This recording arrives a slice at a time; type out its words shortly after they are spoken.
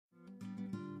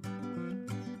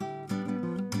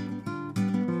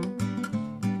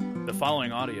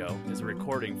following audio is a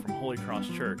recording from Holy Cross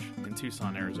Church in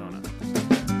Tucson, Arizona.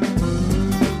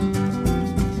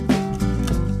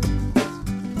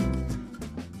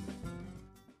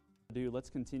 Let's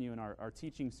continue in our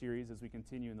teaching series as we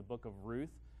continue in the book of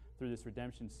Ruth through this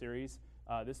redemption series.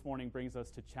 This morning brings us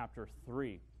to chapter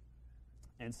 3.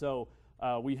 And so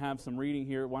we have some reading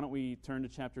here. Why don't we turn to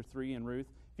chapter 3 in Ruth?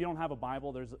 If you don't have a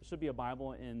Bible, there should be a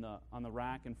Bible on the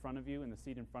rack in front of you, in the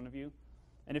seat in front of you.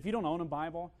 And if you don't own a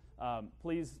Bible,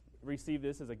 please receive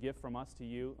this as a gift from us to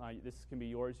you. This can be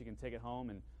yours. You can take it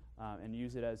home and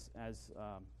use it as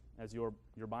your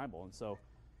Bible. And so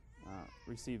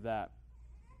receive that.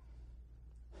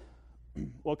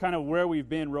 Well, kind of where we've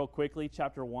been real quickly,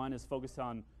 chapter 1 is focused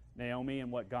on Naomi and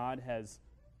what God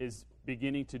is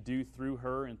beginning to do through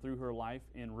her and through her life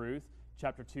in Ruth.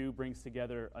 Chapter 2 brings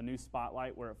together a new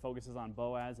spotlight where it focuses on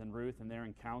Boaz and Ruth and their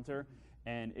encounter,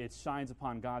 and it shines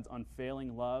upon God's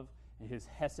unfailing love and His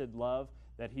Hesed love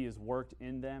that He has worked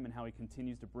in them and how He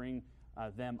continues to bring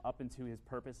them up into His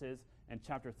purposes. And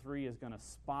chapter 3 is going to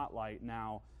spotlight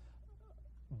now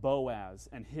Boaz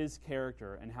and his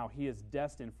character and how he is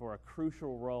destined for a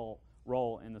crucial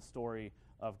role in the story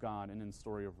of God and in the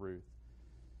story of Ruth.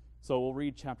 So we'll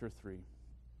read chapter 3.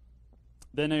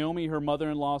 Then Naomi, her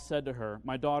mother-in-law, said to her,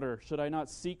 "My daughter, should I not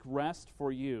seek rest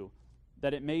for you,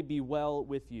 that it may be well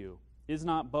with you? Is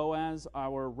not Boaz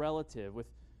our relative,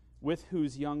 with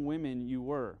whose young women you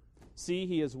were? See,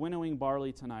 he is winnowing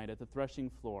barley tonight at the threshing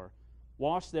floor.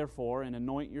 Wash therefore and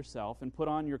anoint yourself, and put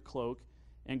on your cloak,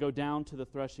 and go down to the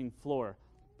threshing floor.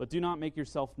 But do not make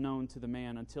yourself known to the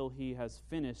man until he has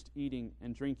finished eating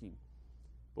and drinking.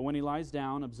 But when he lies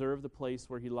down, observe the place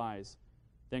where he lies.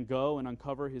 Then go and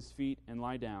uncover his feet and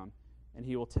lie down, and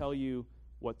he will tell you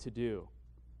what to do."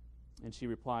 And she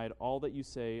replied, "All that you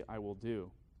say I will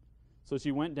do." So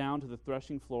she went down to the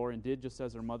threshing floor and did just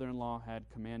as her mother-in-law had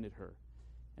commanded her.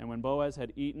 And when Boaz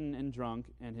had eaten and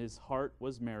drunk, and his heart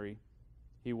was merry,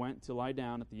 he went to lie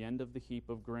down at the end of the heap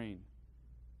of grain.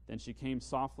 Then she came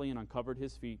softly and uncovered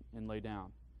his feet and lay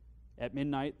down. At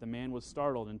midnight the man was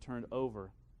startled and turned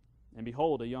over, and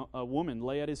behold, a woman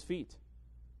lay at his feet.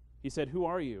 He said, "Who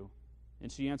are you?"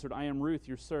 And she answered, "I am Ruth,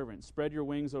 your servant. Spread your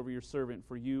wings over your servant,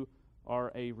 for you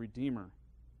are a redeemer."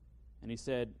 And he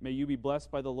said, "May you be blessed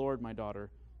by the Lord, my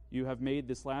daughter. You have made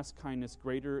this last kindness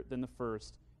greater than the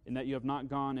first, in that you have not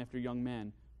gone after young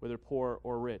men, whether poor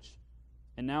or rich.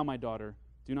 And now, my daughter,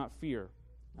 do not fear.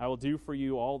 I will do for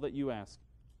you all that you ask.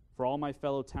 For all my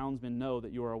fellow townsmen know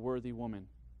that you are a worthy woman.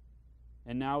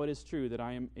 And now it is true that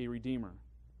I am a redeemer.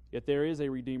 Yet there is a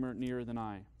redeemer nearer than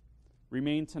I.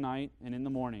 Remain tonight and in the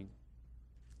morning.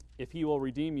 If he will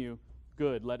redeem you,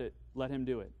 good, let him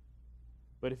do it.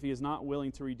 But if he is not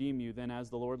willing to redeem you, then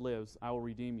as the Lord lives, I will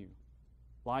redeem you.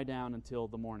 Lie down until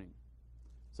the morning."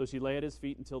 So she lay at his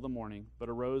feet until the morning, but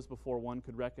arose before one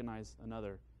could recognize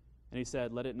another. And he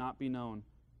said, "Let it not be known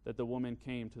that the woman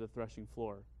came to the threshing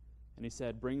floor." And he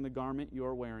said, "Bring the garment you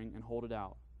are wearing and hold it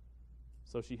out."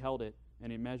 So she held it,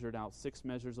 and he measured out 6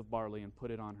 measures of barley and put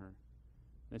it on her.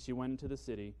 Then she went into the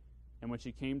city, and when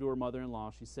she came to her mother-in-law,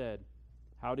 she said,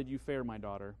 "How did you fare, my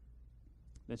daughter?"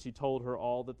 Then she told her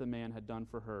all that the man had done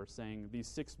for her, saying, "These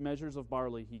 6 measures of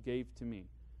barley he gave to me.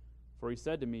 For he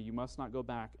said to me, 'You must not go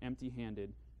back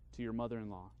empty-handed to your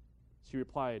mother-in-law.'" She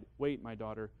replied, "Wait, my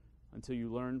daughter, until you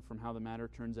learn from how the matter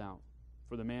turns out.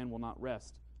 For the man will not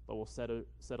rest, but we'll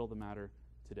settle the matter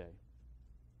today."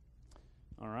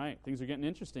 All right, things are getting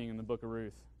interesting in the book of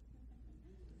Ruth.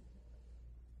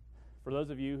 For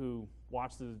those of you who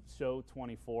watch the show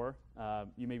 24,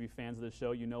 you may be fans of this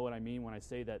show. You know what I mean when I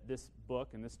say that this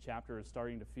book and this chapter is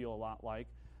starting to feel a lot like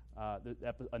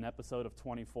an episode of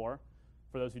 24.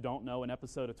 For those who don't know, an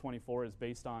episode of 24 is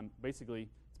based on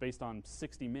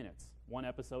 60 minutes. One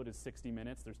episode is 60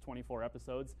 minutes. There's 24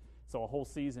 episodes. So a whole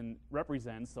season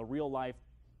represents a real life.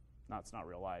 No, it's not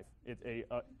real life. It's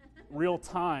a real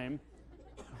time.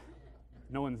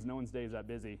 No one's day is that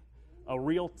busy. A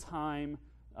real time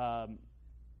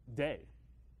day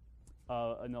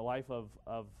in the life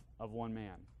of one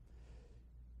man.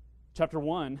 Chapter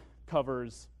 1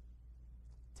 covers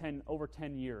over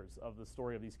 10 years of the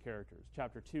story of these characters.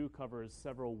 Chapter 2 covers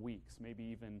several weeks, maybe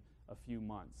even a few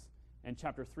months. And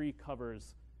chapter 3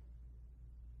 covers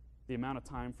the amount of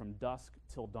time from dusk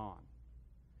till dawn.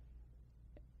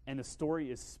 And the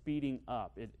story is speeding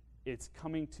up. It's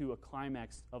coming to a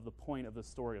climax of the point of the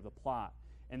story, of the plot.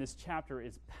 And this chapter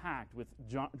is packed with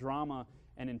drama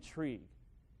and intrigue.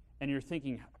 And you're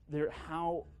thinking,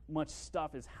 how much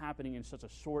stuff is happening in such a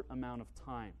short amount of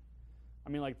time? I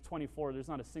mean, like 24, there's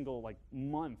not a single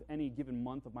month, any given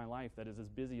month of my life that is as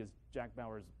busy as Jack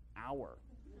Bauer's hour.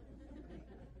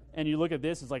 And you look at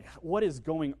this, it's like, what is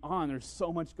going on? There's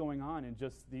so much going on in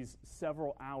just these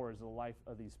several hours of the life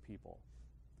of these people.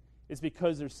 It's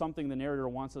because there's something the narrator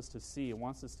wants us to see. It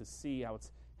wants us to see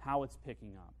how it's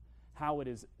picking up, how it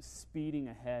is speeding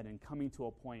ahead and coming to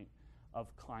a point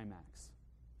of climax.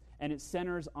 And it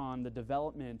centers on the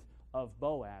development of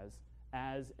Boaz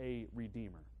as a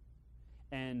redeemer.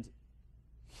 And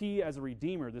he as a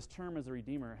redeemer, this term as a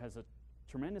redeemer, has a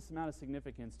tremendous amount of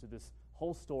significance to this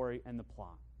whole story and the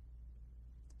plot.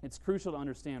 It's crucial to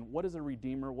understand, what is a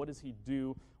redeemer? What does he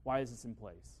do? Why is this in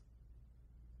place?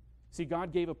 See,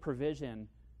 God gave a provision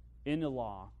in the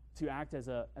law to act as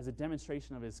a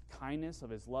demonstration of his kindness, of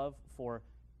his love for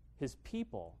his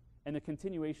people, and the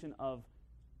continuation of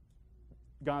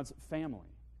God's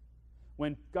family.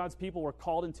 When God's people were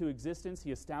called into existence,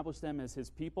 he established them as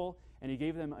his people, and he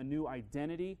gave them a new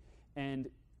identity. And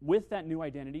with that new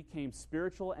identity came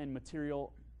spiritual and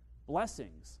material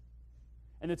blessings.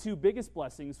 And the two biggest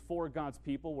blessings for God's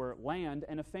people were land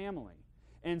and a family.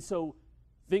 And so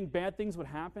bad things would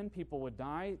happen, people would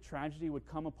die, tragedy would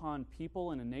come upon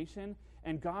people and a nation,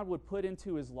 and God would put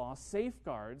into his law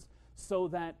safeguards so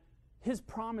that his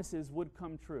promises would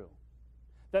come true.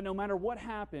 That no matter what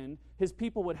happened, his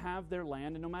people would have their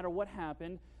land, and no matter what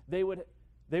happened, they would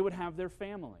have their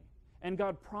family. And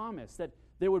God promised that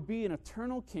there would be an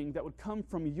eternal king that would come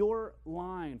from your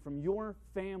line, from your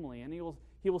family, and he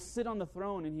will sit on the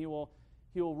throne, and he will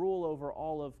rule over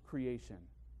all of creation.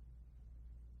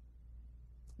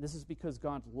 This is because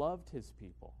God loved his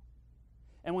people.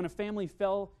 And when a family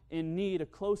fell in need, a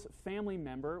close family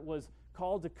member was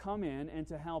called to come in and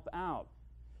to help out,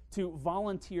 to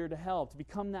volunteer to help, to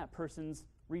become that person's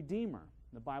redeemer.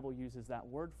 The Bible uses that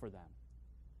word for them.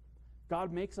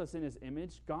 God makes us in his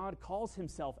image. God calls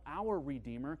himself our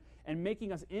redeemer, and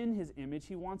making us in his image,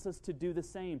 he wants us to do the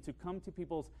same, to come to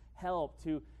people's help,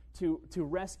 to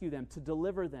rescue them, to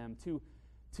deliver them,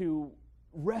 to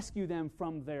rescue them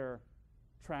from their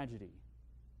tragedy.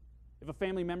 If a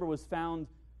family member was found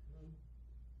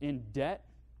in debt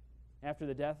after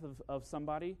the death of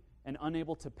somebody and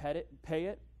unable to pay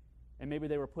it, and maybe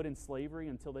they were put in slavery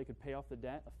until they could pay off the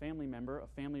debt, a family member, a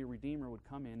family redeemer would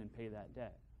come in and pay that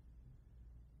debt.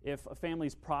 If a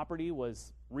family's property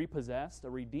was repossessed, a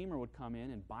redeemer would come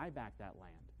in and buy back that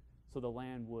land so the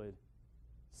land would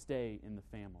stay in the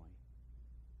family.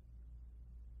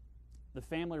 The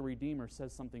family redeemer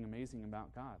says something amazing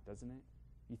about God, doesn't it?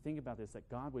 You think about this, that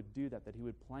God would do that he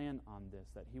would plan on this,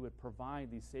 that he would provide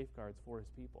these safeguards for his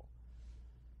people.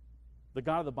 The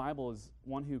God of the Bible is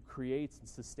one who creates and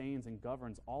sustains and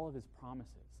governs all of his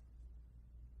promises.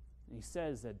 And he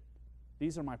says that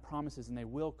these are my promises and they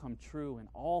will come true, and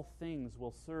all things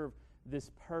will serve this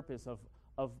purpose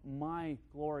of my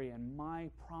glory and my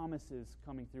promises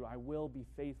coming through. I will be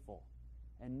faithful,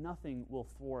 and nothing will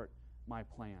thwart my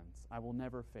plans. I will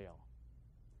never fail.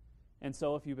 And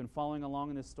so if you've been following along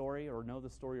in this story or know the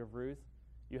story of Ruth,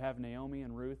 you have Naomi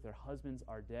and Ruth. Their husbands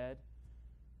are dead.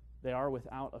 They are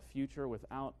without a future,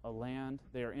 without a land.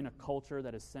 They are in a culture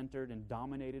that is centered and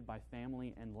dominated by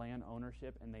family and land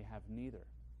ownership, and they have neither.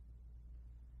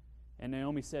 And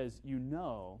Naomi says, you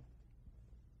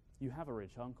have a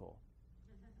rich uncle.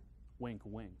 Wink,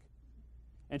 wink.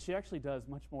 And she actually does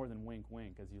much more than wink,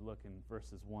 wink as you look in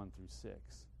verses 1 through 6.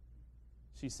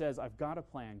 She says, I've got a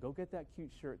plan. Go get that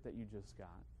cute shirt that you just got.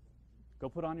 Go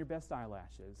put on your best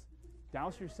eyelashes.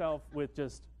 Douse yourself with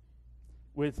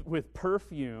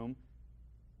perfume.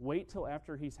 Wait till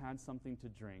after he's had something to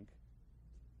drink,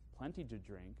 plenty to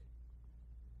drink.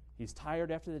 He's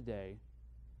tired after the day.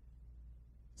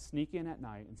 Sneak in at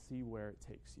night and see where it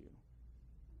takes you.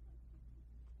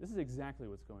 This is exactly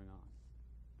what's going on.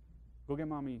 Go get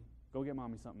mommy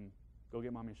something. Go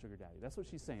get mommy a sugar daddy. That's what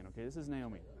she's saying, okay? This is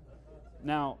Naomi.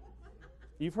 Now,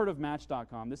 you've heard of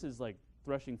Match.com. This is like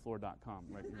threshingfloor.com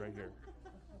right here.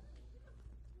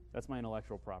 That's my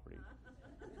intellectual property.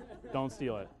 Don't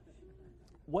steal it.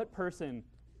 What person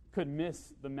could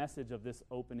miss the message of this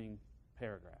opening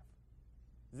paragraph?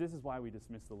 This is why we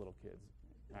dismiss the little kids,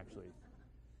 actually.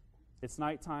 It's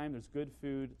nighttime, there's good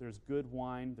food, there's good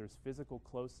wine, there's physical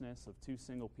closeness of two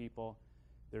single people,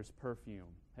 there's perfume.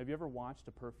 Have you ever watched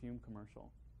a perfume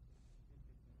commercial?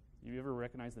 You ever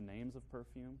recognize the names of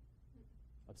perfume?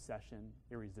 Obsession,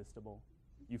 Irresistible,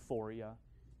 Euphoria,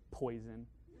 Poison.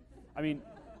 I mean,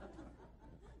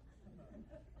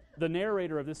 the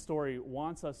narrator of this story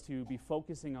wants us to be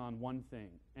focusing on one thing,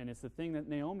 and it's the thing that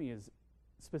Naomi is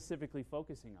specifically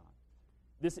focusing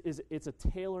on. It's a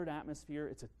tailored atmosphere,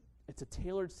 it's a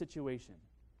tailored situation.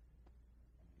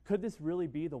 Could this really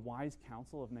be the wise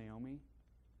counsel of Naomi?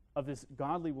 Of this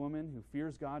godly woman who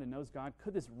fears God and knows God?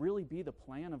 Could this really be the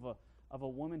plan of a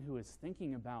woman who is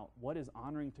thinking about what is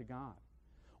honoring to God.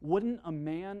 Wouldn't a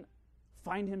man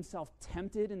find himself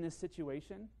tempted in this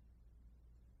situation?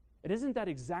 And isn't that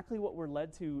exactly what we're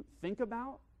led to think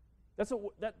about? That's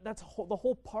the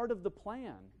whole part of the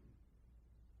plan.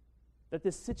 That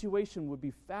this situation would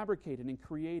be fabricated and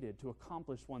created to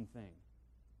accomplish one thing: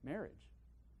 marriage.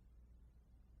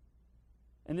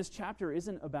 And this chapter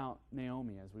isn't about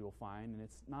Naomi, as we will find, and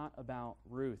it's not about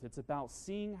Ruth. It's about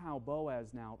seeing how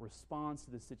Boaz now responds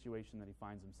to the situation that he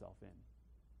finds himself in.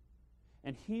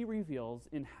 And he reveals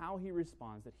in how he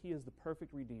responds that he is the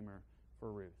perfect redeemer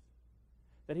for Ruth.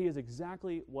 That he is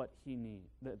exactly what he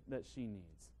that she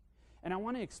needs. And I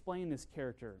want to explain this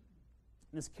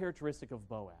characteristic of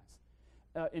Boaz,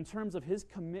 in terms of his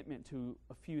commitment to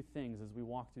a few things as we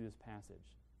walk through this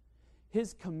passage.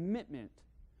 His commitment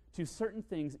to certain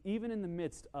things, even in the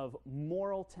midst of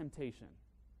moral temptation.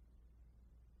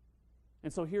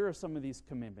 And so here are some of these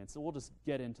commitments. So we'll just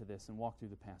get into this and walk through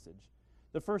the passage.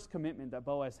 The first commitment that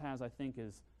Boaz has, I think,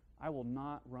 is, I will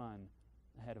not run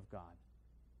ahead of God.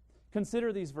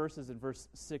 Consider these verses in verse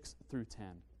 6 through 10.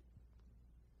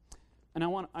 And I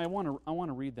want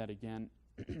to read that again.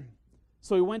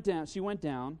 So she went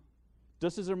down,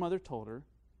 just as her mother told her.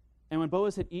 And when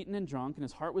Boaz had eaten and drunk, and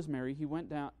his heart was merry, he went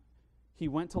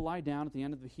to lie down at the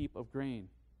end of the heap of grain.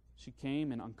 She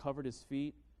came and uncovered his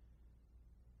feet,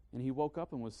 and he woke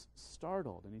up and was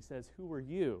startled. And he says, "Who are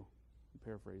you?" I'm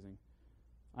paraphrasing.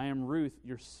 "I am Ruth,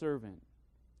 your servant.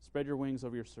 Spread your wings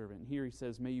over your servant." And here he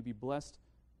says, "May you be blessed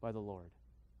by the Lord."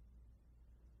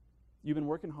 You've been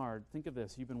working hard. Think of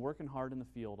this. You've been working hard in the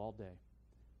field all day.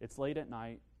 It's late at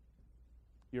night.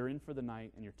 You're in for the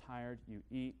night, and you're tired. You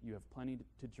eat. You have plenty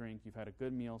to drink. You've had a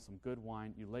good meal, some good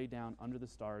wine. You lay down under the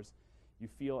stars. You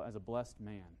feel as a blessed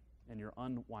man, and you're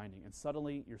unwinding. And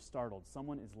suddenly, you're startled.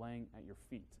 Someone is laying at your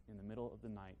feet in the middle of the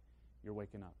night. You're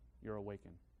waking up. You're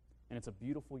awakened. And it's a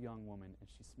beautiful young woman, and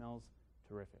she smells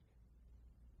terrific.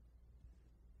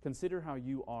 Consider how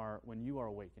you are when you are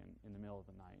awakened in the middle of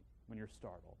the night, when you're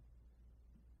startled.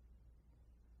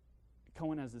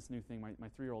 Cohen has this new thing. My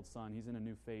 3-year-old son, he's in a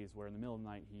new phase where in the middle of the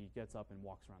night he gets up and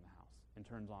walks around the house and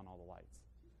turns on all the lights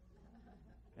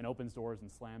and opens doors and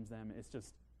slams them. It's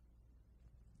just,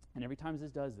 and every time he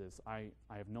does this, I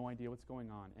have no idea what's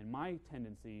going on. And my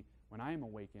tendency, when I am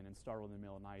awakened and startled in the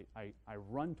middle of the night, I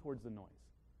run towards the noise,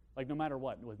 like no matter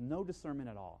what, with no discernment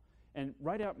at all. And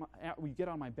right we get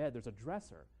on my bed, there's a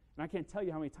dresser. And I can't tell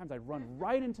you how many times I run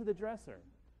right into the dresser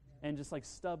and just like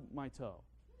stub my toe.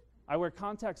 I wear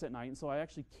contacts at night, and so I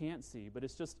actually can't see, but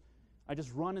I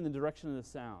just run in the direction of the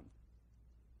sound.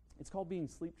 It's called being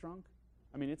sleep drunk.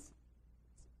 I mean, it's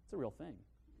a real thing.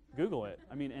 Google it.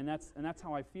 I mean, and that's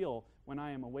how I feel when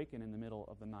I am awakened in the middle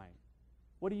of the night.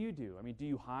 What do you do? I mean, do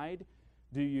you hide?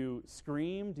 Do you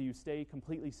scream? Do you stay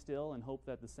completely still and hope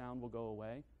that the sound will go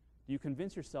away? Do you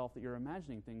convince yourself that you're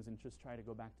imagining things and just try to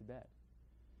go back to bed?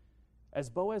 As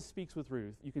Boaz speaks with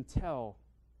Ruth, you can tell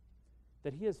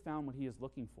that he has found what he is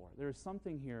looking for. There is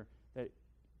something here that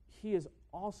he is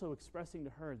also expressing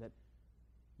to her, that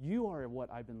you are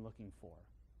what I've been looking for.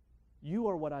 You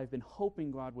are what I've been hoping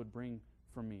God would bring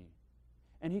for me.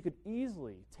 And he could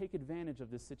easily take advantage of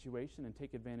this situation and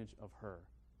take advantage of her.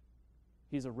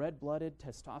 He's a red-blooded,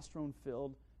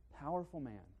 testosterone-filled, powerful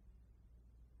man.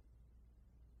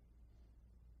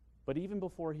 But even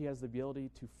before he has the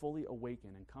ability to fully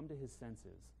awaken and come to his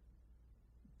senses,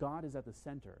 God is at the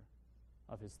center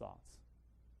of his thoughts.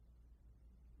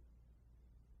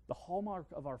 The hallmark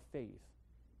of our faith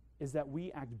is that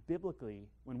we act biblically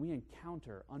when we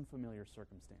encounter unfamiliar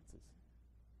circumstances.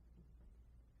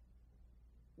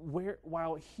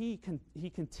 While he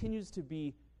continues to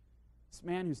be this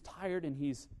man who's tired and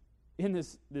he's in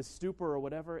this stupor or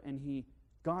whatever, and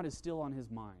God is still on his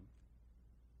mind.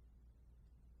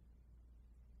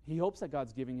 He hopes that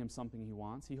God's giving him something he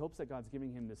wants. He hopes that God's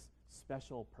giving him this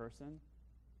special person.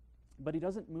 But he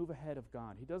doesn't move ahead of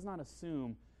God. He does not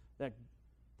assume that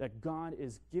God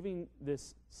is giving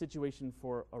this situation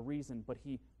for a reason, but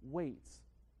he waits.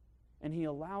 And he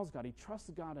allows God, he trusts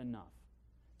God enough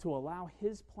to allow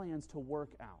his plans to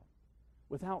work out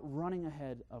without running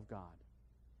ahead of God.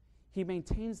 He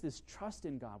maintains this trust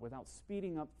in God without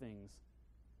speeding up things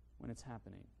when it's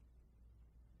happening.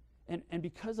 And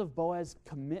because of Boaz's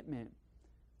commitment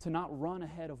to not run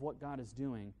ahead of what God is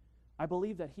doing, I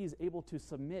believe that he is able to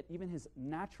submit even his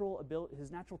natural ability,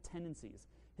 his natural tendencies,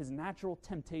 his natural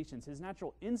temptations, his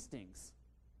natural instincts,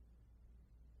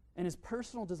 and his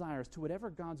personal desires to whatever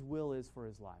God's will is for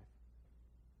his life.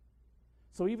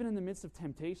 So even in the midst of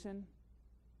temptation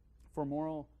for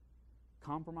moral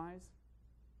compromise,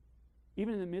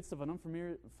 Even in the midst of an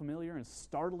unfamiliar and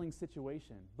startling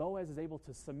situation, Boaz is able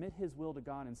to submit his will to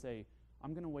God and say,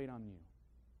 I'm going to wait on you.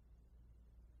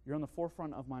 You're on the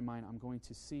forefront of my mind. I'm going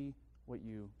to see what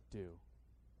you do.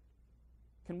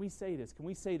 Can we say this? Can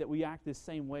we say that we act this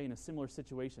same way in a similar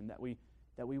situation, that we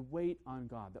wait on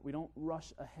God, that we don't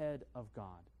rush ahead of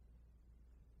God?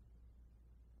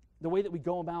 The way that we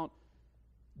go about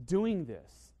doing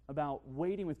this, about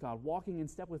waiting with God, walking in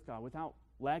step with God, without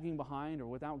lagging behind or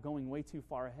without going way too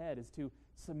far ahead, is to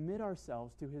submit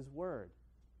ourselves to His Word,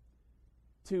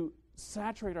 to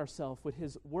saturate ourselves with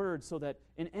His Word so that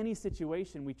in any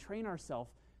situation we train ourselves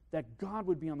that God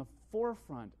would be on the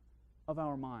forefront of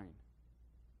our mind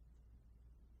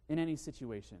in any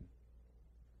situation.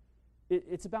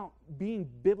 It's about being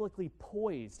biblically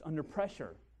poised under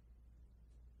pressure.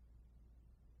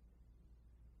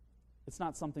 It's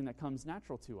not something that comes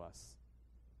natural to us.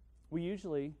 We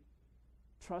usually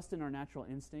trust in our natural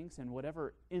instincts, and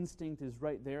whatever instinct is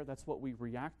right there, that's what we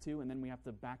react to, and then we have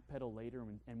to backpedal later,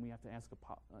 and we have to ask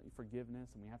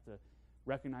forgiveness, and we have to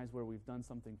recognize where we've done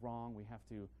something wrong. We have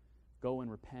to go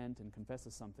and repent and confess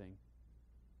of something.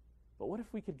 But what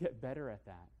if we could get better at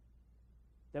that?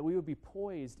 That we would be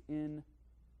poised in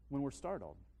when we're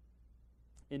startled,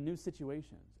 in new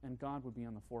situations, and God would be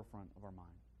on the forefront of our mind.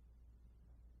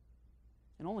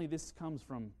 And only this comes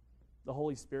from the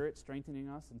Holy Spirit strengthening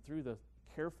us and through the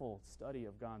careful study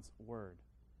of God's Word.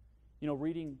 You know,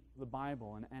 reading the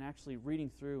Bible and actually reading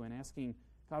through and asking,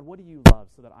 God, what do you love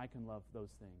so that I can love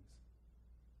those things?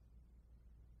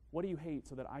 What do you hate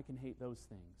so that I can hate those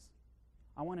things?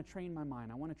 I want to train my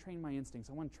mind. I want to train my instincts.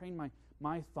 I want to train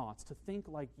my thoughts to think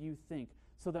like you think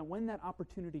so that when that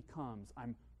opportunity comes,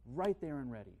 I'm right there and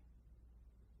ready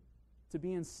to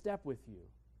be in step with you.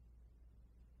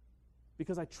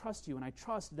 Because I trust you, and I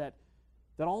trust that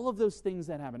all of those things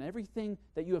that happen, everything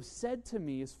that you have said to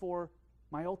me is for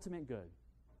my ultimate good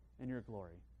and your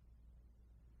glory.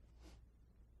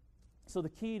 So the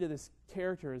key to this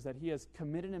character is that he has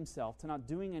committed himself to not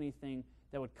doing anything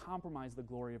that would compromise the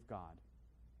glory of God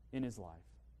in his life.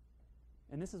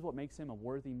 And this is what makes him a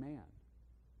worthy man.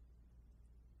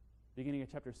 Beginning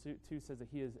of chapter 2 says that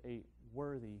he is a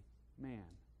worthy man.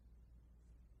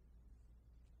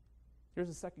 Here's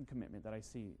a second commitment that I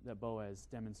see that Boaz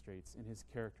demonstrates in his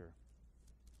character.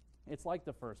 It's like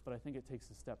the first, but I think it takes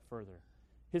a step further.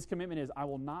 His commitment is, I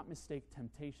will not mistake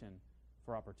temptation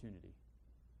for opportunity.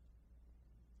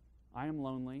 I am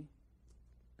lonely.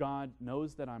 God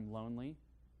knows that I'm lonely.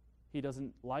 He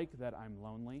doesn't like that I'm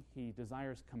lonely. He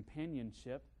desires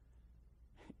companionship.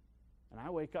 And I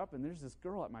wake up and there's this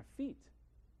girl at my feet.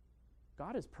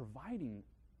 God is providing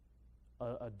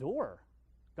a door.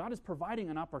 God is providing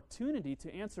an opportunity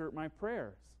to answer my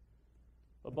prayers.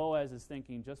 But Boaz is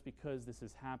thinking, just because this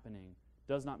is happening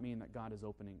does not mean that God is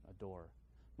opening a door.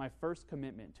 My first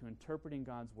commitment to interpreting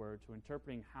God's Word, to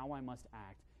interpreting how I must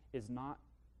act,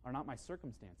 are not my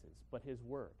circumstances, but His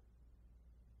Word.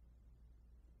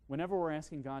 Whenever we're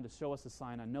asking God to show us a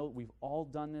sign, I know we've all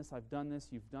done this, I've done this,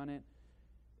 you've done it.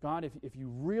 God, if you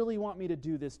really want me to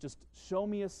do this, just show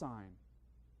me a sign.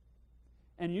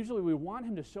 And usually we want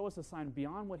Him to show us a sign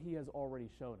beyond what He has already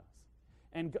showed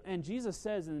us. And Jesus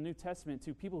says in the New Testament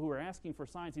to people who are asking for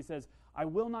signs, He says, I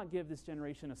will not give this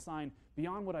generation a sign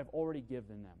beyond what I've already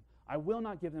given them. I will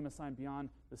not give them a sign beyond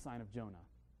the sign of Jonah.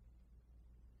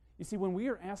 You see, when we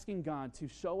are asking God to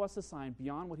show us a sign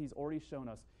beyond what He's already shown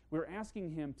us, we're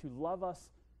asking Him to love us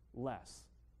less.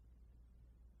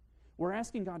 We're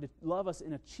asking God to love us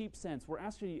in a cheap sense. We're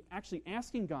actually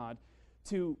asking God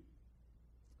to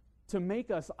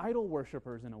make us idol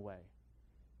worshipers in a way.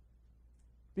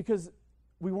 Because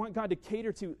we want God to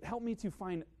cater to, help me to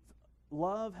find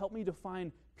love, help me to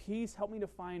find peace, help me to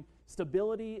find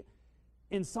stability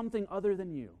in something other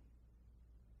than you.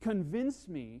 Convince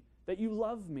me that you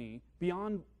love me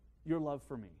beyond your love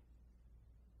for me.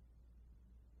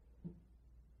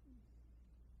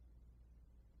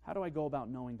 How do I go about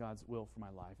knowing God's will for my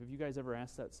life? Have you guys ever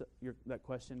asked that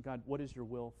question? God, what is your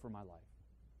will for my life?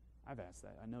 I've asked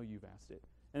that. I know you've asked it.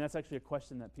 And that's actually a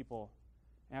question that people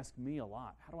ask me a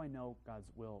lot. How do I know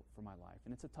God's will for my life?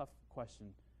 And it's a tough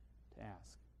question to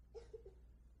ask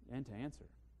and to answer.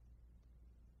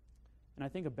 And I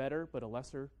think a better but a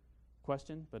lesser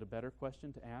question, but a better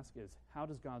question to ask is, how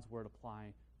does God's Word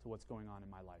apply to what's going on in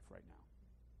my life right now?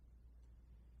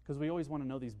 Because we always want to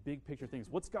know these big picture things.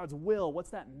 What's God's will?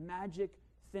 What's that magic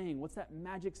thing? What's that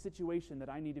magic situation that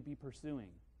I need to be pursuing?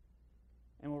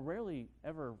 And we'll rarely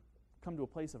ever come to a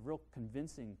place of real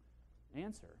convincing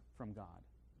answer from God.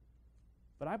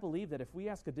 But I believe that if we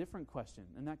ask a different question,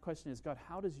 and that question is, God,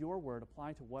 how does your Word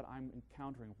apply to what I'm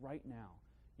encountering right now?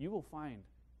 You will find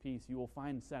peace. You will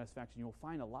find satisfaction. You will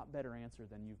find a lot better answer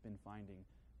than you've been finding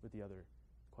with the other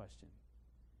question.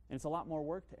 And it's a lot more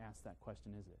work to ask that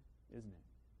question, isn't it?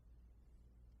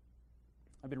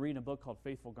 I've been reading a book called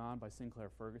Faithful God by Sinclair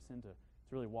Ferguson to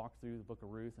really walk through the book of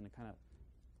Ruth and to kind of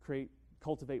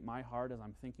cultivate my heart as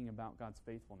I'm thinking about God's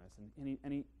faithfulness.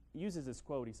 And he uses this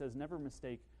quote. He says, "Never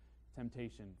mistake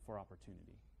temptation for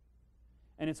opportunity."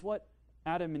 And it's what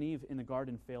Adam and Eve in the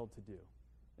garden failed to do.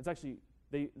 It's actually,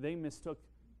 they mistook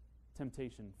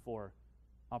temptation for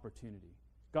opportunity.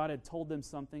 God had told them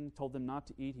something, told them not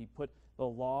to eat. He put the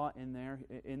law in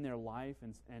their life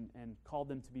and called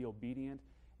them to be obedient.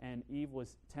 And Eve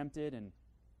was tempted, and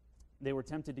they were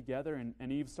tempted together,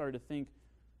 and Eve started to think,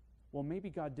 well, maybe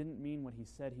God didn't mean what he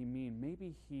said he mean.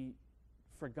 Maybe he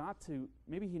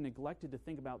neglected to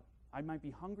think about, I might be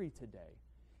hungry today.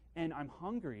 And I'm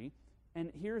hungry,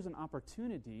 and here's an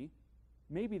opportunity.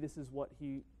 Maybe this is what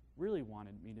he really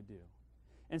wanted me to do.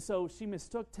 And so she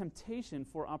mistook temptation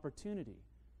for opportunity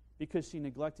because she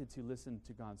neglected to listen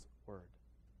to God's word.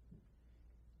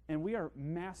 And we are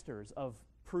masters of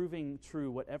proving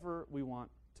true whatever we want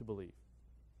to believe.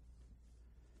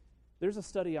 There's a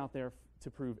study out there to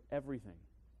prove everything.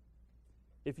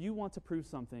 If you want to prove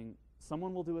something,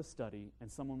 someone will do a study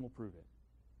and someone will prove it.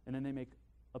 And then they make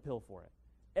a pill for it.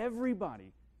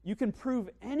 Everybody, you can prove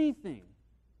anything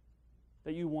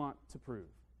that you want to prove.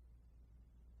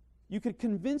 You could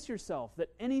convince yourself that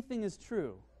anything is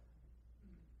true.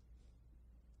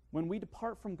 When we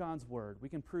depart from God's word, we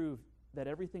can prove that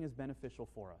everything is beneficial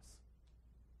for us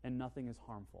and nothing is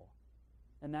harmful.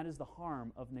 And that is the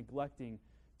harm of neglecting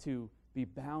to be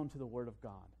bound to the word of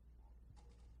God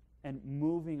and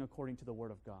moving according to the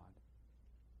word of God.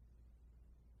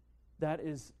 That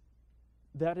is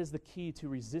the key to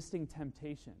resisting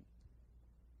temptation.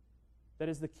 That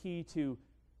is the key to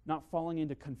not falling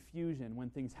into confusion when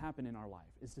things happen in our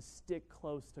life, is to stick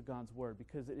close to God's word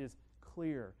because it is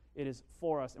clear, it is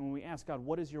for us. And when we ask God,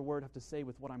 what does your word have to say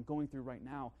with what I'm going through right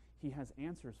now? He has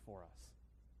answers for us.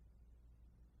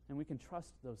 And we can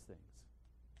trust those things.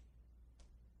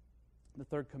 The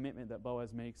third commitment that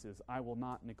Boaz makes is, I will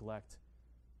not neglect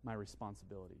my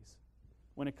responsibilities.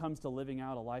 When it comes to living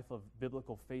out a life of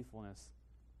biblical faithfulness,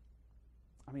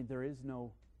 there is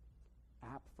no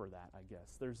app for that, I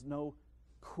guess. There's no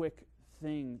quick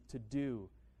thing to do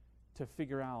to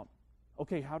figure out,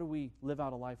 okay, how do we live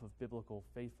out a life of biblical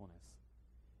faithfulness?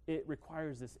 It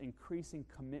requires this increasing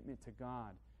commitment to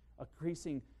God,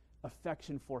 increasing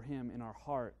affection for Him in our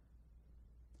heart,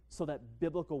 so that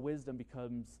biblical wisdom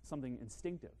becomes something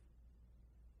instinctive.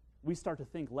 We start to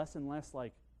think less and less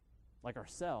like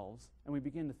ourselves, and we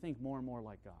begin to think more and more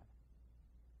like God.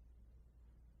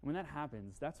 And when that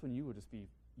happens, that's when you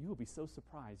will be so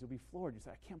surprised. You'll be floored. You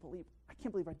say, I can't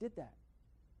believe I did that.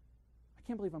 I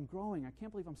can't believe I'm growing. I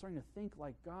can't believe I'm starting to think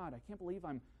like God. I can't believe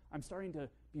I'm starting to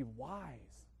be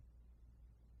wise.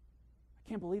 I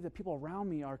can't believe that people around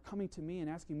me are coming to me and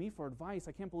asking me for advice.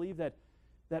 I can't believe that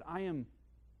I am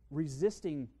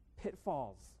resisting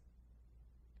pitfalls.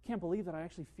 I can't believe that I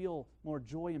actually feel more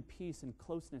joy and peace and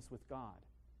closeness with God.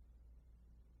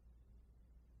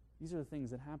 These are the things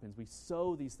that happen. We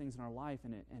sow these things in our life,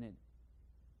 and it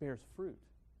bears fruit.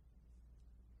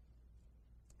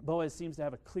 Boaz seems to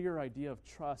have a clearer idea of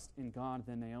trust in God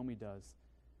than Naomi does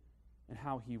and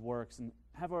how he works. And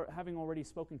having already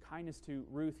spoken kindness to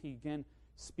Ruth, he again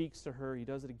speaks to her. He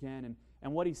does it again.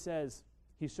 And what he says,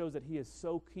 he shows that he is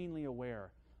so keenly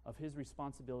aware of his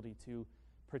responsibility to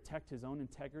protect his own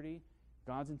integrity,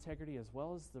 God's integrity, as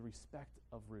well as the respect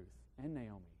of Ruth and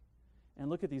Naomi. And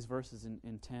look at these verses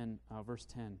in verse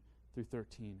 10 through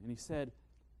 13. And he said,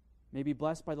 May be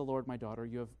blessed by the Lord, my daughter.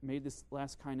 You have made this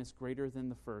last kindness greater than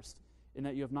the first, in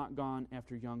that you have not gone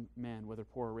after young men, whether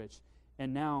poor or rich.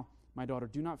 And now, my daughter,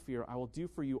 do not fear. I will do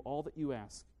for you all that you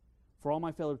ask. For all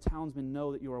my fellow townsmen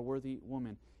know that you are a worthy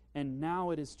woman. And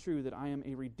now it is true that I am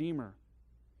a redeemer.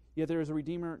 Yet there is a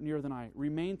redeemer nearer than I.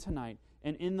 Remain tonight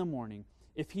and in the morning.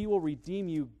 If he will redeem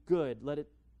you, good, let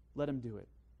him do it.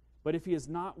 But if he is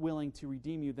not willing to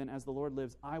redeem you, then as the Lord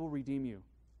lives, I will redeem you.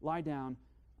 Lie down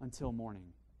until morning.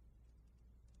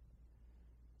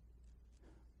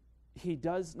 He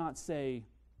does not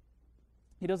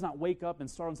wake up and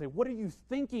start and say, what are you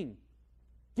thinking?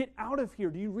 Get out of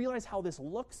here. Do you realize how this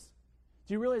looks?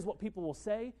 Do you realize what people will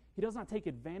say? He does not take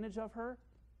advantage of her.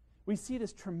 We see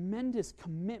this tremendous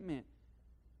commitment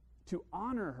to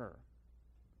honor her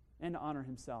and to honor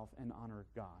himself and to honor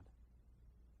God.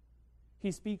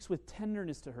 He speaks with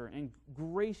tenderness to her and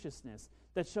graciousness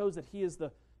that shows that he is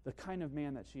the kind of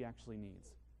man that she actually needs.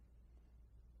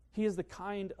 He is the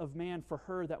kind of man for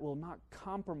her that will not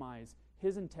compromise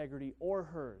his integrity or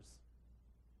hers.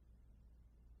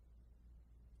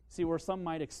 See, where some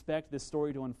might expect this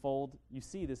story to unfold, you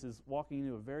see this is walking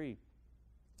into a very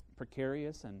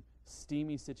precarious and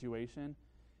steamy situation,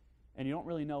 and you don't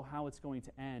really know how it's going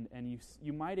to end, and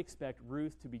you might expect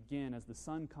Ruth to begin, as the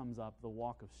sun comes up, the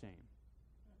walk of shame.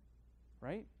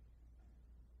 Right?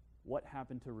 What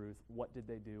happened to Ruth? What did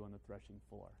they do on the threshing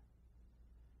floor?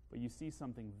 But you see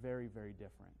something very, very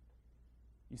different.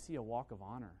 You see a walk of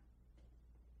honor.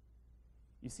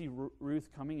 You see Ruth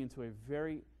coming into a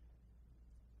very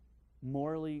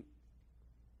morally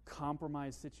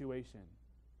compromised situation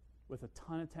with a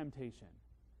ton of temptation,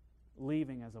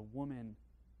 leaving as a woman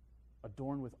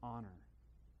adorned with honor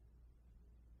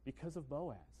because of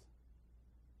Boaz.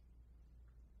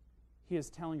 He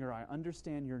is telling her, I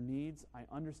understand your needs. I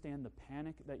understand the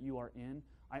panic that you are in.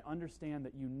 I understand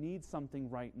that you need something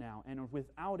right now, and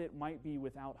without it might be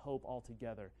without hope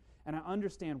altogether. And I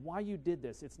understand why you did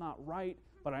this. It's not right,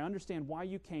 but I understand why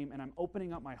you came, and I'm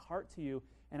opening up my heart to you,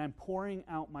 and I'm pouring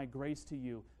out my grace to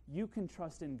you. You can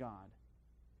trust in God.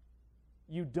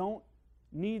 You don't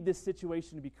need this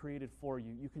situation to be created for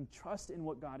you. You can trust in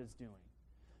what God is doing.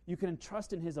 You can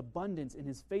trust in His abundance, in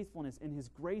His faithfulness, in His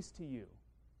grace to you.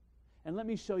 And let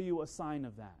me show you a sign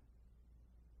of that.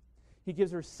 He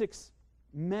gives her 6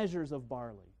 measures of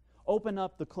barley. Open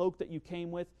up the cloak that you came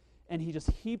with, and He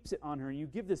just heaps it on her. And you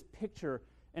give this picture,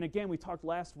 and again, we talked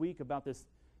last week about this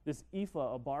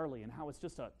ephah of barley and how it's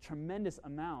just a tremendous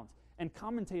amount. And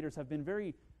commentators have been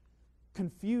very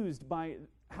confused by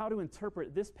how to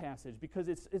interpret this passage because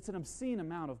it's an obscene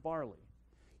amount of barley.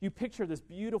 You picture this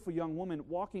beautiful young woman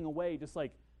walking away just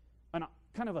like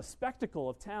kind of a spectacle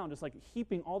of town, just like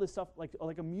heaping all this stuff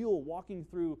like a mule walking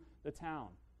through the town,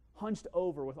 hunched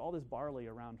over with all this barley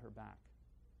around her back.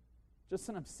 Just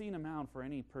an obscene amount for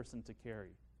any person to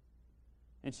carry.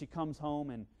 And she comes home,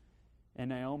 and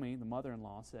Naomi, the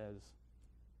mother-in-law, says,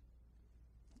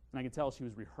 and I can tell she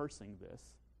was rehearsing this,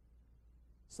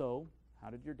 so, how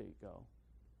did your date go?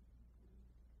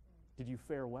 Did you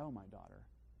fare well, my daughter?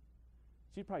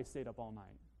 She'd probably stayed up all night.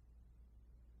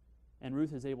 And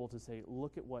Ruth is able to say,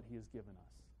 look at what He has given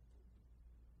us.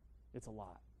 It's a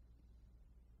lot.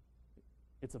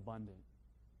 It's abundant.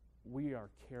 We are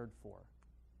cared for.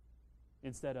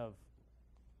 Instead of,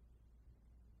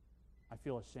 I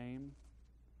feel ashamed.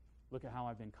 Look at how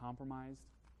I've been compromised.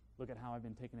 Look at how I've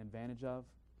been taken advantage of.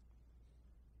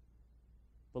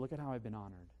 But look at how I've been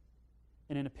honored.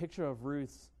 And in a picture of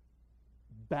Ruth's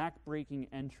back-breaking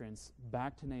entrance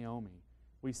back to Naomi,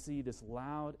 we see this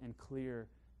loud and clear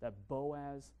that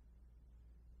Boaz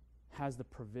has the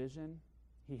provision,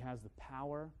 he has the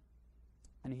power,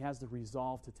 and he has the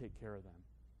resolve to take care of them.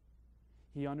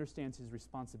 He understands his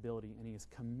responsibility, and he is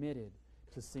committed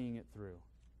to seeing it through.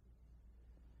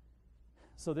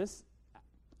 So this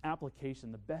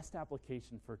application, the best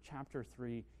application for chapter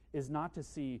 3, is not to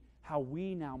see how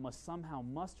we now must somehow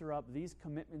muster up these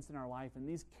commitments in our life and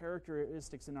these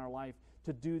characteristics in our life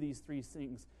to do these 3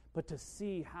 things, but to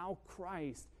see how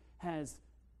Christ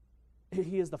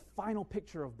He is the final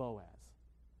picture of Boaz.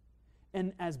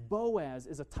 And as Boaz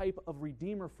is a type of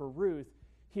redeemer for Ruth,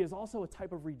 he is also a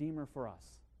type of redeemer for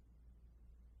us.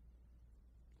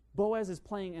 Boaz is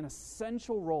playing an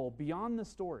essential role beyond the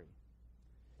story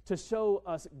to show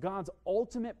us God's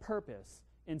ultimate purpose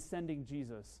in sending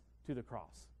Jesus to the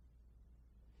cross.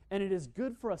 And it is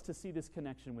good for us to see this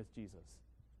connection with Jesus.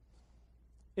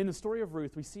 In the story of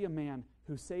Ruth, we see a man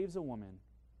who saves a woman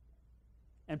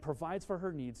and provides for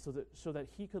her needs so that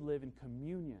he could live in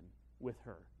communion with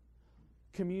her.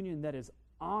 Communion that is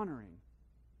honoring,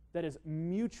 that is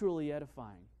mutually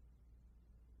edifying.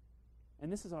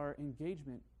 And this is our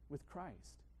engagement with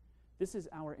Christ. This is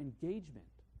our engagement.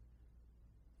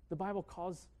 The Bible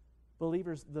calls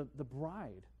believers the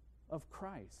bride of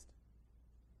Christ.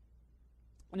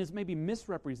 And it's maybe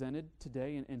misrepresented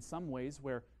today in some ways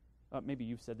where, maybe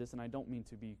you've said this, and I don't mean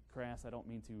to be crass, I don't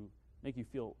mean to make you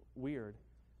feel weird,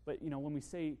 but when we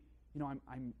say,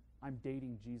 I'm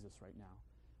dating Jesus right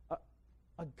now,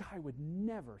 a guy would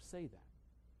never say that.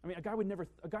 I mean,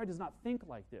 a guy does not think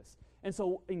like this. And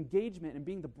so engagement and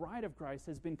being the bride of Christ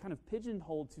has been kind of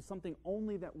pigeonholed to something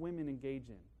only that women engage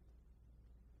in.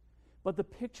 But the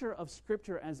picture of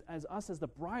Scripture as us as the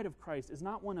bride of Christ is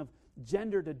not one of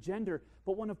gender to gender,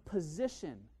 but one of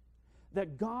position.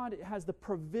 That God has the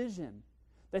provision,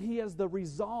 that He has the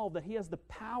resolve, that He has the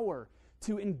power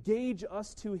to engage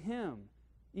us to Him,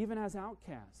 even as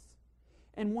outcasts.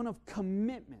 And one of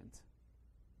commitment,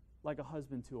 like a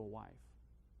husband to a wife.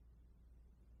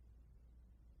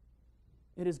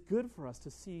 It is good for us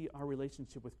to see our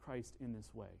relationship with Christ in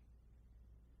this way.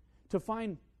 To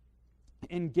find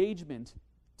engagement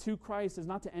to Christ is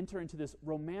not to enter into this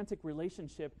romantic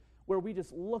relationship where we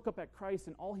just look up at Christ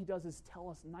and all he does is tell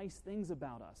us nice things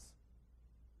about us.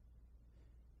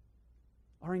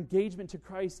 Our engagement to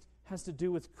Christ has to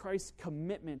do with Christ's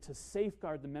commitment to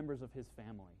safeguard the members of his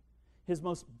family, his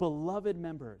most beloved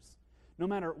members, no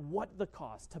matter what the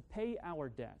cost, to pay our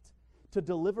debt, to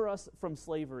deliver us from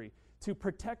slavery, to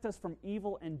protect us from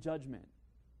evil and judgment.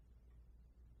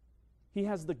 He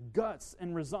has the guts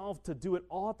and resolve to do it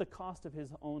all at the cost of his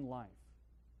own life,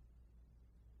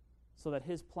 so that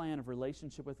his plan of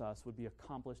relationship with us would be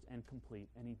accomplished and complete.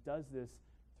 And he does this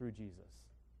through Jesus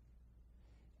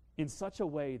in such a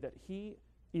way that he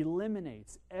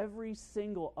eliminates every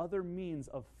single other means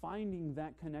of finding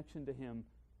that connection to him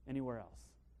anywhere else.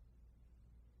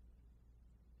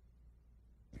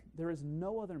 There is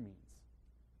no other means.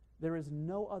 There is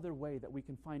no other way that we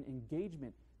can find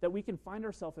engagement, that we can find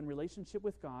ourselves in relationship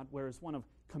with God, where it's one of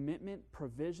commitment,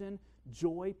 provision,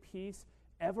 joy, peace,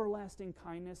 everlasting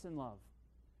kindness, and love.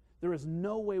 There is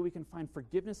no way we can find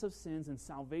forgiveness of sins and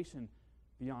salvation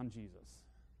beyond Jesus.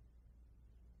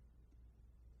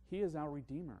 He is our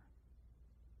Redeemer.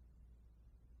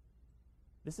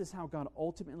 This is how God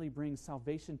ultimately brings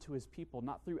salvation to his people,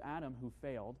 not through Adam, who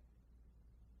failed,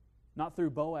 not through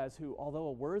Boaz, who, although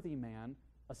a worthy man,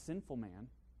 a sinful man,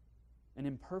 an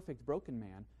imperfect, broken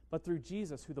man, but through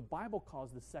Jesus, who the Bible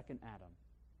calls the second Adam,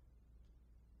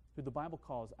 who the Bible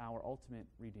calls our ultimate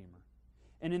Redeemer.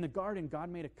 And in the garden, God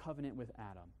made a covenant with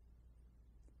Adam,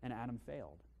 and Adam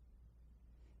failed.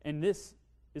 And this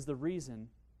is the reason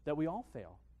that we all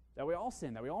fail, that we all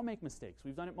sin, that we all make mistakes.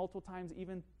 We've done it multiple times,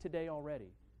 even today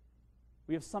already.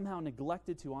 We have somehow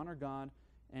neglected to honor God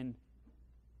and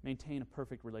maintain a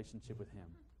perfect relationship with him.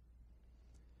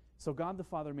 So God the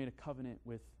Father made a covenant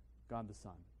with God the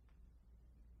Son,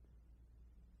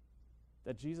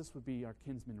 that Jesus would be our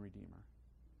kinsman redeemer,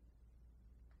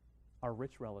 our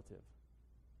rich relative,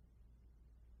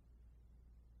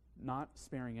 not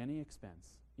sparing any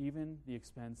expense, even the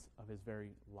expense of his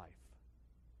very life.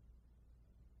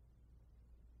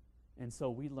 And so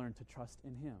we learn to trust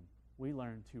in him. We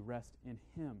learn to rest in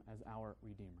him as our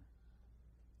Redeemer.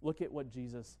 Look at what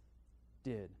Jesus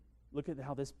did. Look at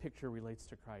how this picture relates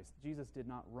to Christ. Jesus did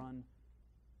not run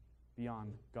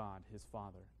beyond God, his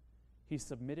Father. He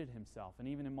submitted himself. And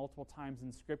even in multiple times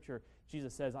in Scripture,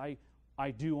 Jesus says, I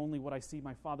do only what I see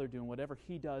my Father do, and whatever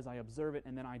he does, I observe it,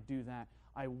 and then I do that.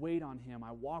 I wait on him.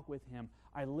 I walk with him.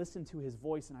 I listen to his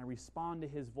voice, and I respond to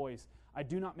his voice. I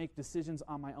do not make decisions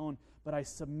on my own, but I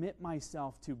submit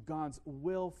myself to God's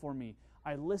will for me.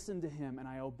 I listen to him, and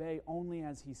I obey only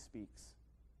as he speaks.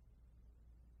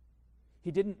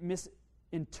 He didn't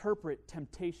misinterpret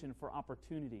temptation for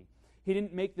opportunity. He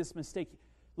didn't make this mistake.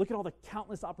 Look at all the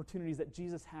countless opportunities that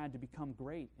Jesus had to become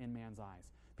great in man's eyes.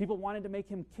 People wanted to make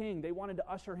him king. They wanted to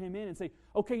usher him in and say,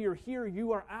 okay, you're here,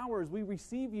 you are ours, we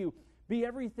receive you, be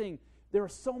everything. There are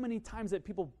so many times that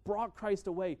people brought Christ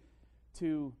away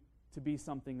to be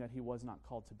something that he was not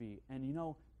called to be. And you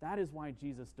know, that is why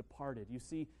Jesus departed. You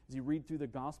see, as you read through the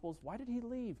Gospels, why did he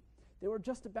leave? They were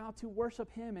just about to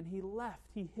worship him, and he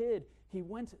left, he hid, he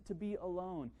went to be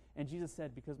alone. And Jesus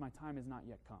said, because my time has not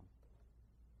yet come.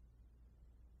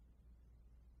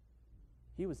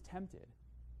 He was tempted,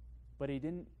 but he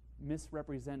didn't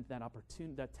misrepresent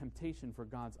that temptation for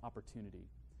God's opportunity.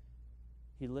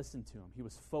 He listened to him. He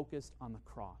was focused on the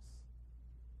cross.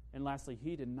 And lastly,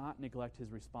 he did not neglect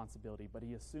his responsibility, but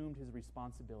he assumed his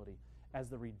responsibility as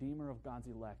the Redeemer of God's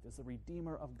elect, as the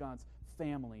Redeemer of God's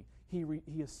family.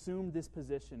 He assumed this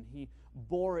position. He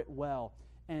bore it well.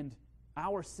 And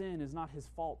our sin is not his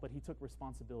fault, but he took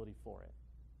responsibility for it.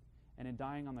 And in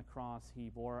dying on the cross, he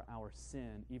bore our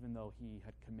sin, even though he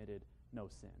had committed no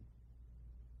sin.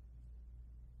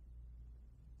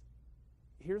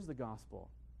 Here's the gospel.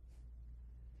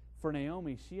 For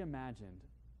Naomi, she imagined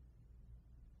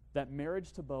that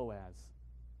marriage to Boaz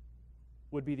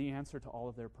would be the answer to all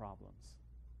of their problems.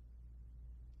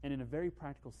 And in a very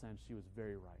practical sense, she was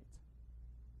very right.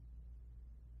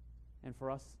 And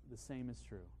for us, the same is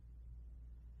true.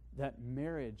 That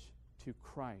marriage to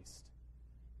Christ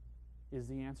is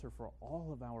the answer for all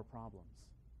of our problems.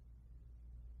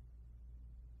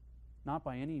 Not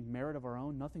by any merit of our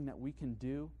own, nothing that we can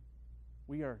do.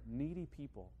 We are needy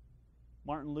people.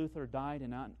 Martin Luther died,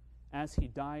 and as he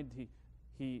died,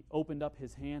 he opened up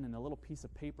his hand, and a little piece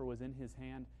of paper was in his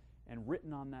hand, and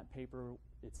written on that paper,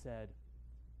 it said,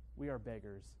 "We are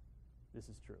beggars. This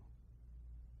is true."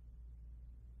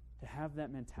 To have that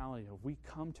mentality of we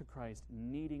come to Christ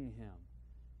needing him.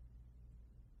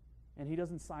 And he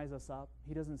doesn't size us up.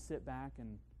 He doesn't sit back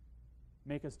and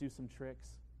make us do some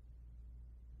tricks.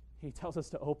 He tells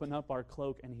us to open up our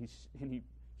cloak, and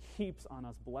heaps on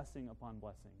us blessing upon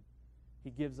blessing. He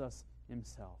gives us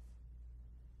himself.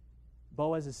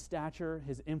 Boaz's stature,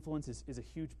 his influence is a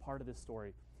huge part of this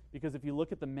story. Because if you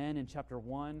look at the men in chapter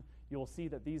 1, you'll see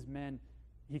that these men,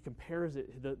 he compares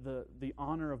it, the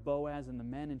honor of Boaz and the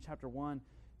men in chapter 1,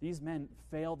 these men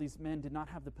failed. These men did not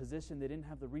have the position. They didn't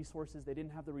have the resources. They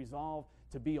didn't have the resolve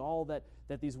to be all that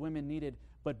these women needed.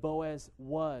 But Boaz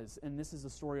was, and this is the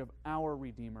story of our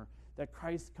Redeemer, that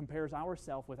Christ compares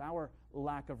ourselves with our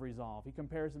lack of resolve. He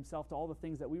compares himself to all the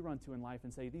things that we run to in life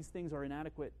and say, these things are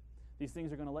inadequate. These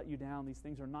things are going to let you down. These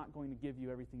things are not going to give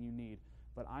you everything you need.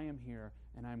 But I am here,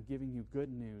 and I am giving you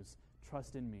good news.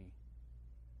 Trust in me.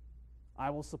 I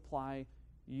will supply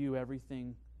you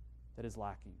everything that is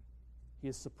lacking. He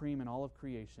is supreme in all of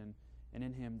creation, and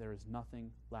in him there is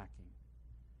nothing lacking.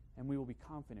 And we will be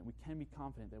confident, we can be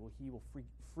confident that he will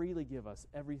freely give us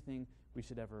everything we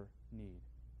should ever need.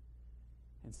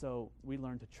 And so we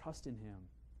learn to trust in him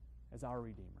as our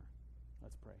Redeemer.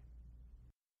 Let's pray.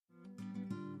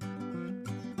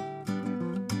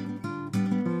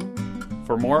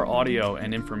 For more audio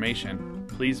and information,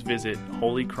 please visit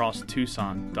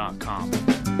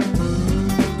holycrosstucson.com.